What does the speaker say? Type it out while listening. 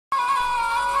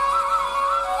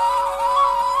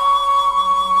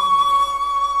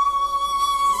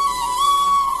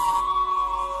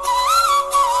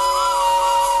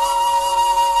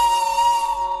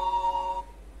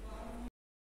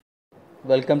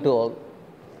welcome to all.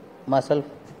 Myself,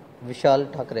 Vishal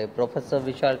Thakre, Professor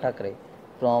Vishal Thakre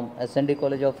from SND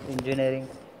College of Engineering,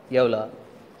 Yavla.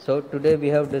 So today we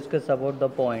have discussed about the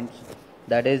points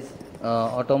that is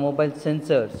automobile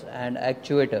sensors and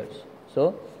actuators.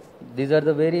 So these are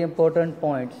the very important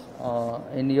points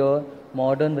in your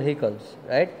modern vehicles,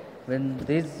 right?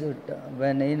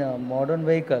 When in a modern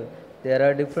vehicle, there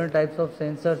are different types of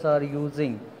sensors are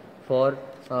using for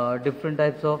different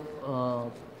types of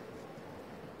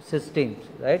systems,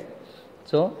 right?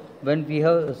 So when we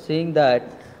have seeing that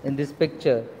in this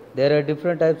picture, there are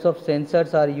different types of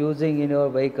sensors are using in your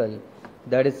vehicle.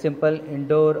 That is simple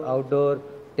indoor, outdoor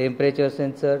temperature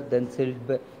sensor, then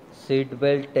seat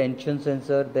belt tension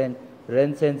sensor, then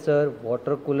rain sensor,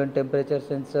 water coolant temperature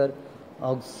sensor,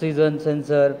 oxygen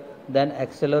sensor, then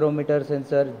accelerometer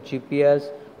sensor,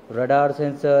 GPS, radar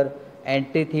sensor,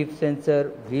 anti-thief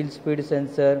sensor, wheel speed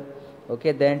sensor,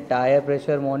 okay, then tire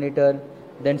pressure monitor,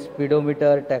 then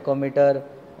speedometer, tachometer,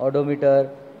 odometer,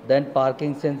 then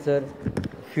parking sensor,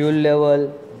 fuel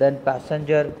level, then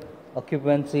passenger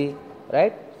occupancy,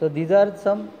 right? So these are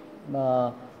some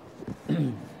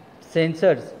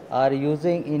sensors are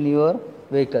using in your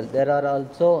vehicle. There are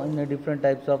also different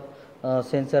types of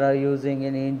sensor are using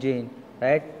in engine,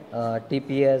 right?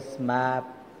 TPS, map,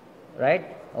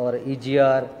 right, or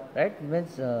EGR, right,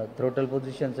 means throttle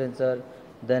position sensor,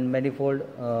 then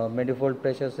manifold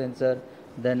pressure sensor,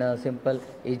 then a simple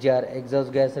EGR,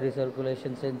 exhaust gas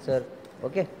recirculation sensor.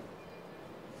 Okay,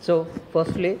 so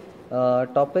firstly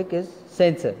topic is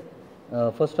sensor.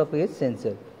 First topic is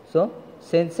sensor. So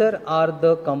sensor are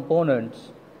the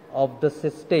components of the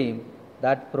system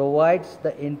that provides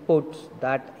the inputs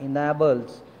that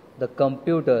enables the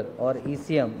computer or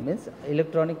ECM, means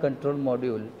electronic control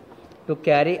module, to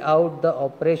carry out the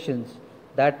operations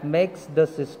that makes the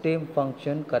system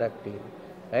function correctly,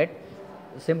 right?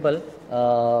 Simple,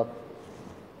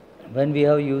 when we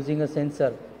are using a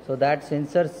sensor, so that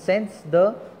sensor sense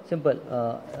the simple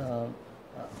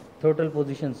throttle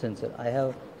position sensor. I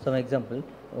have some example.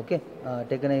 Okay,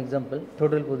 take an example,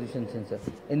 throttle position sensor.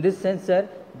 In this sensor,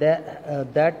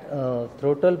 that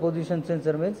throttle position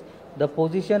sensor means the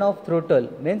position of throttle,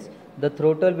 means the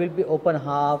throttle will be open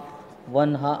half,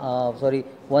 one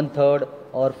third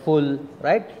or full,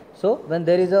 right? So when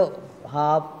there is a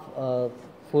half,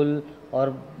 full or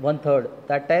one third,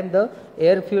 that time the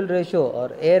air fuel ratio or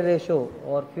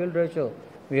fuel ratio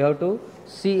we have to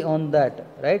see on that,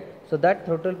 right? So that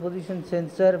throttle position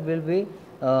sensor will be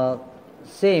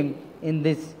same in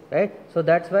this, right? So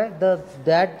that's why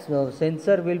that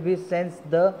sensor will be sense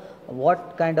the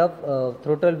what kind of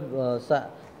throttle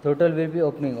will be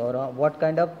opening, or what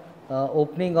kind of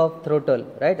opening of throttle,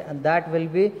 right? And that will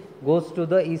be goes to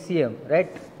the ECM, right?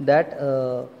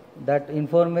 That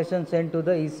information sent to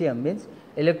the ECM means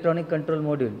electronic control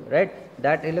module, right?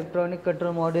 That electronic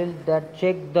control module that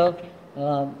check the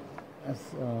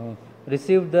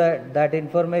received that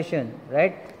information,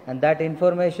 right? And that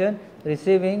information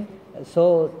receiving,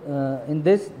 so in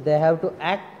this they have to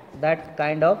act that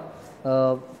kind of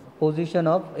position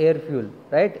of air fuel,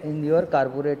 right, in your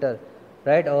carburetor,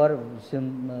 right, or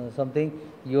something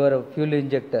your fuel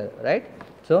injector, right?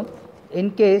 So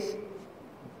in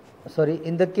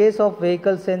the case of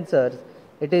vehicle sensors,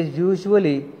 it is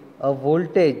usually a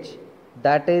voltage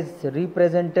that is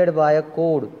represented by a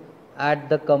code at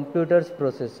the computer's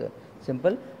processor.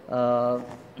 Simple,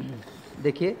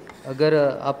 देखिए अगर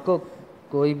आपको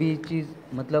कोई भी चीज़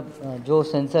मतलब जो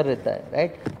sensor रहता है,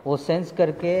 right, वो सेंस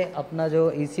करके अपना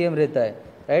जो ECM रहता है,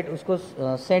 राइट, उसको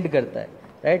सेंड करता है,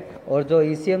 राइट, और जो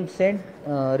ECM सेंड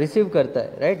रिसीव करता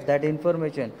है, राइट, दैट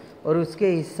इन्फॉर्मेशन, और उसके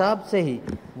हिसाब से ही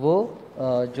वो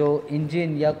जो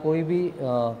इंजन या कोई भी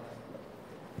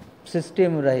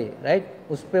सिस्टम रहे, राइट,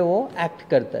 उस पर वो एक्ट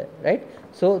करता है, राइट.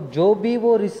 सो जो भी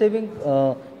वो रिसीविंग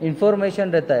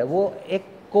इंफॉर्मेशन रहता है वो एक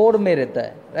कोड में रहता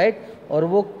है, राइट, और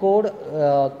वो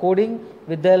coding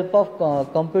with the help of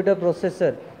computer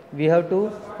processor we have to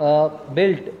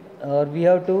build और we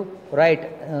have to right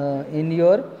in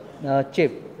your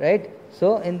chip, right?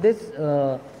 So in this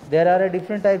there are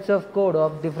different types of code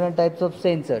of different types of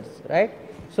sensors, right?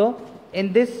 So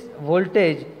in this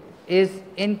voltage is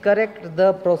incorrect,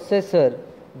 the processor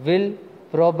will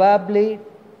probably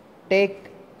take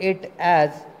it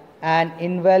as an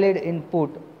invalid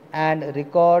input and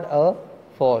record a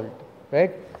fault,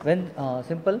 right? When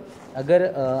simple, अगर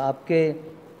आपके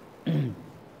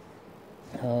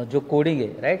जो coding है,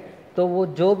 right, तो वो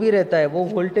जो भी रहता है वो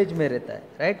वोल्टेज में रहता है,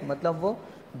 राइट, मतलब वो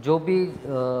जो भी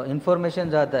इंफॉर्मेशन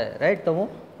जाता है, राइट, तो वो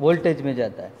वोल्टेज में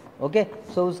जाता है. ओके,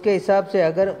 सो उसके हिसाब से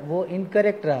अगर वो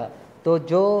इनकरेक्ट रहा तो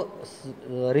जो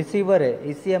रिसीवर है,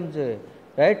 ECM जो है,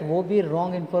 राइट, वो भी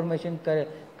रॉन्ग इन्फॉर्मेशन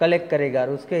कलेक्ट करेगा और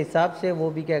उसके हिसाब से वो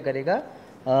भी क्या करेगा,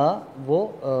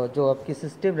 जो आपकी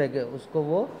सिस्टम रहेगा उसको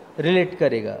वो रिलेट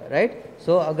करेगा, राइट।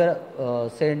 सो अगर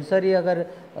सेंसर ही अगर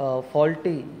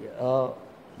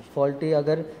फॉल्टी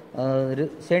अगर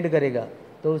सेंड करेगा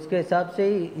तो उसके हिसाब से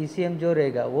ही ईसीएम जो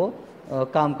रहेगा वो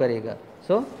काम करेगा।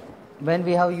 So when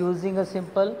we have using a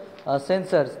simple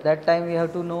sensors, that time we have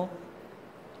to know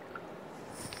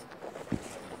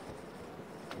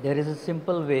there is a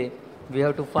simple way we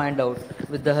have to find out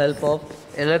with the help of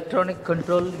electronic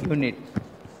control unit.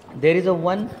 There is a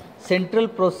one central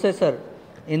processor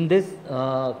in this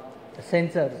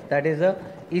sensors, that is a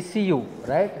ECU,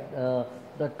 right.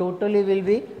 The totally will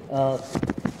be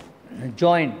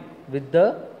joined with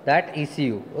that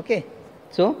ECU. Okay,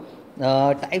 so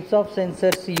types of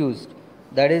sensors used,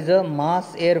 that is a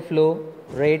mass airflow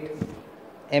rate,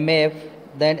 MAF,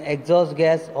 then exhaust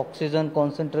gas oxygen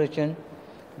concentration,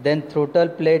 then throttle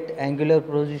plate angular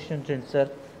position sensor,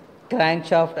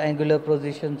 crankshaft angular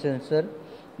position sensor,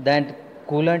 then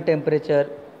coolant temperature,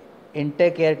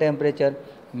 intake air temperature,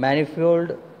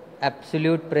 manifold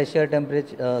absolute pressure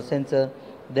temperature sensor,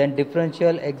 then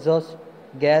differential exhaust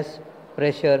gas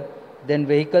pressure, then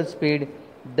vehicle speed,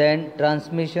 then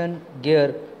transmission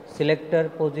gear selector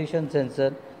position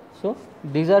sensor. So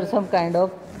these are some kind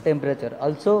of temperature.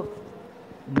 Also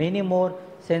many more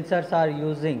sensors are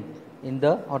using in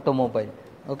the automobile.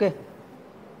 Okay,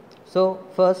 so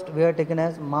first we are taken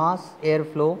as mass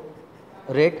airflow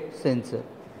rate sensor,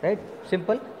 right.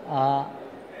 Simple,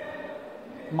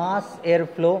 mass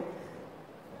airflow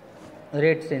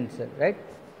rate sensor, right.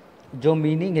 जो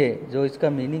meaning है, जो इसका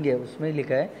meaning है उसमें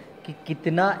लिखा है कि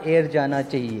कितना एयर जाना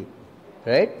चाहिए,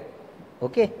 right.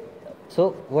 Okay, so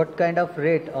what kind of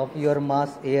rate of your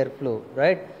mass air flow,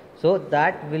 right. So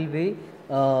that will be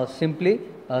simply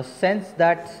sense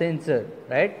that sensor,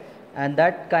 right, and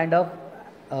that kind of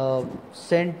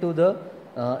sent to the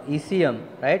ECM,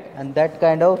 right, and that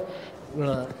kind of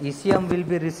ECM will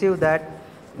be receive that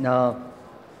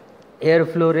air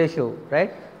flow ratio,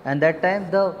 right, and that time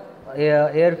the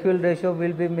air fuel ratio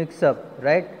will be mixed up,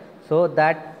 right. So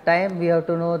that time we have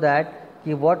to know that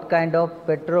what kind of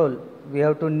petrol we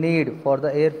have to need for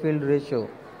the air fuel ratio,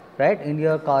 right, in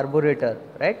your carburetor,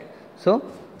 right. So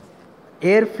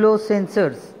airflow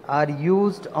sensors are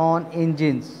used on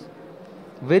engines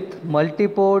with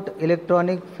multi-port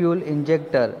electronic fuel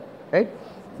injector, right.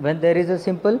 When there is a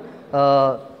simple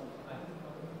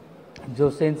जो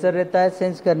sensor रहता है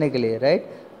sense करने के लिए, right,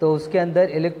 तो उसके अंदर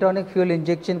electronic fuel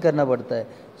injection करना पड़ता है.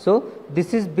 So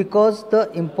this is because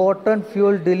the important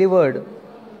fuel delivered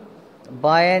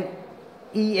by N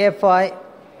EFI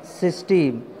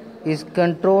system is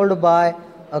controlled by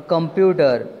a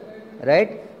computer,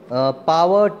 right?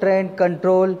 Powertrain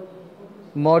control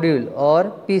module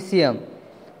or PCM,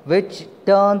 which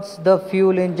turns the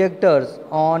fuel injectors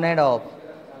on and off,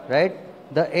 right?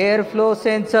 The airflow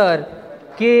sensor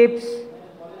keeps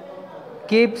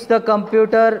the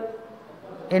computer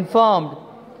informed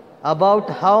about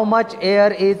how much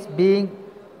air is being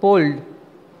pulled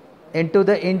into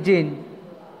the engine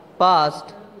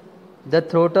past the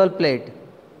throttle plate.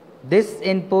 This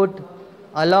input,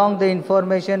 along the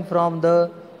information from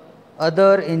the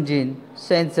other engine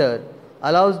sensor,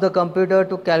 allows the computer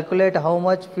to calculate how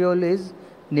much fuel is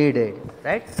needed.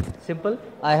 Right? Simple.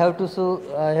 I have to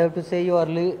say you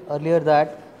earlier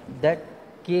that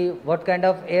what kind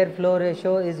of airflow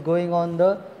ratio is going on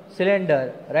the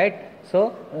cylinder. Right?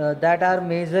 So that are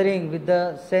measuring with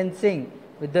the sensing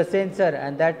with the sensor,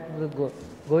 and that will go.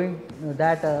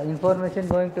 Information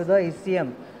going to the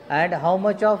ECM, and how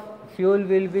much of fuel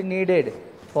will be needed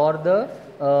for the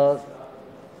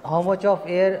how much of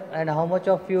air and how much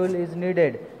of fuel is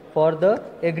needed for the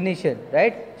ignition,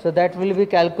 right? So that will be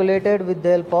calculated with the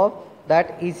help of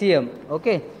that ECM.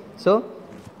 Okay, so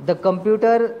the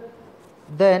computer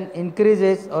then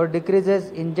increases or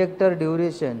decreases injector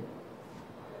duration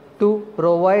to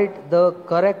provide the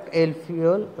correct air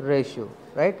fuel ratio,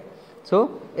 right?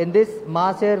 So in this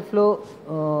mass airflow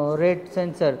rate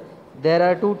sensor, there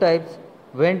are two types: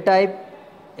 vent type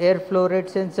airflow rate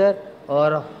sensor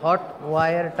or hot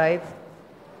wire type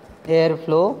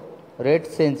airflow rate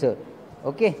sensor.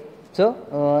 Okay, so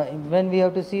when we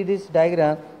have to see this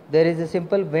diagram, there is a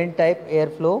simple vent type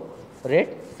airflow rate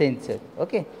sensor.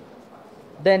 Okay,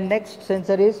 then next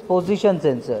sensor is position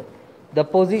sensor. The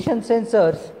position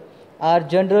sensors are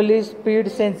generally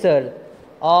speed sensor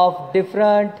of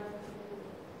different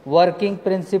working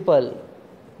principle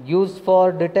used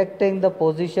for detecting the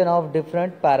position of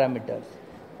different parameters,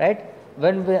 right?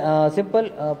 When we, simple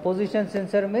position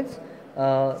sensor means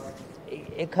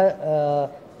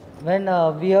when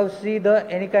we have see the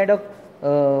any kind of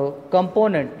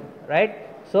component, right?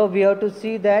 So we have to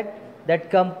see that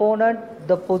component,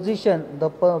 the position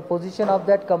of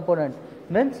that component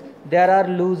means there are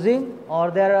losing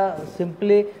or there are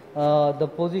simply the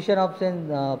position of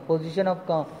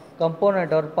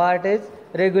component or part is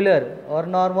regular or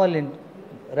normal in,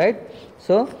 right?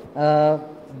 So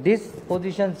this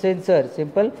position sensor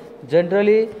simple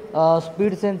generally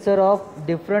speed sensor of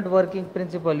different working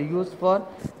principle used for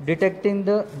detecting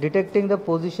the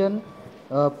position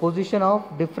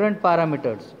of different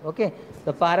parameters. Okay,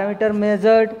 the parameter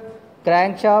measured: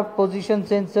 crankshaft position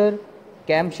sensor,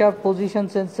 camshaft position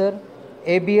sensor,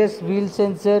 ABS wheel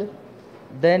sensor,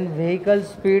 then vehicle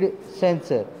speed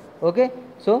sensor. Okay,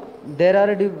 so there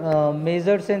are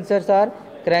measured sensors are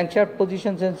crankshaft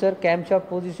position sensor, camshaft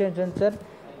position sensor,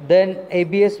 then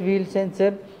ABS wheel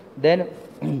sensor, then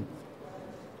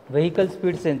vehicle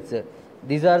speed sensor.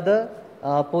 These are the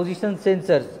position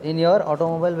sensors in your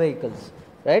automobile vehicles,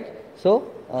 right? So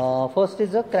first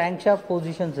is the crankshaft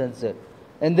position sensor.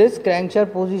 In this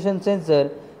crankshaft position sensor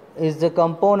is the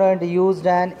component used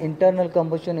an internal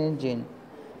combustion engine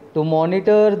to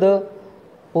monitor the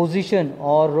position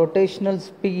or rotational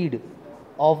speed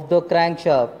of the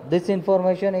crankshaft. This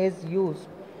information is used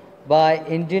by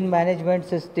engine management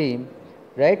system,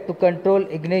 right, to control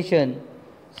ignition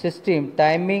system,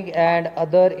 timing and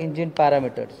other engine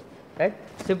parameters, right?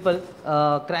 Simple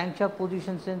crankshaft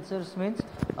position sensors means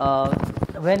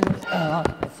when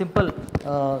simple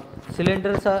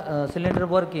cylinder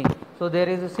working, so there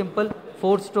is a simple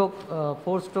four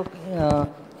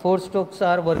strokes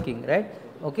are working, right?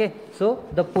 Okay, so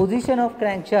the position of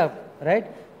crankshaft, right,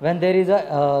 when there is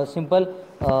a simple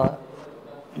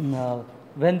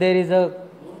when there is a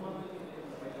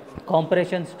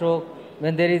compression stroke,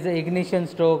 when there is a ignition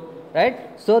stroke,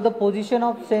 right? So the position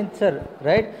of sensor,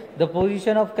 right, the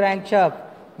position of crankshaft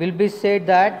will be said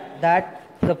that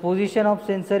the position of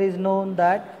sensor is known,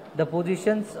 that the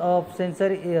positions of sensor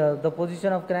the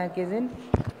position of crank is in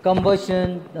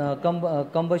compression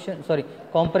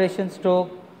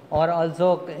stroke or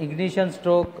also ignition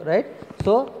stroke, right?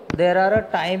 So there are a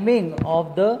timing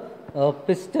of the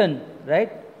piston, right,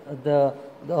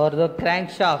 or the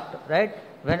crankshaft, right,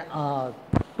 when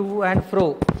to and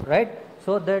fro, right?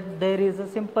 So that there is a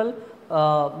simple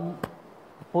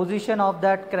position of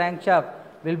that crankshaft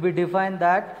will be defined,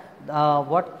 that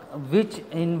which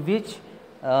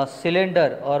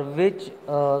cylinder or which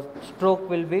stroke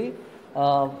will be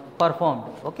performed.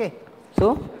 Okay,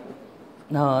 so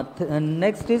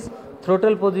next is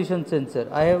throttle position sensor.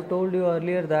 I have told you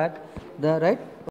earlier that the right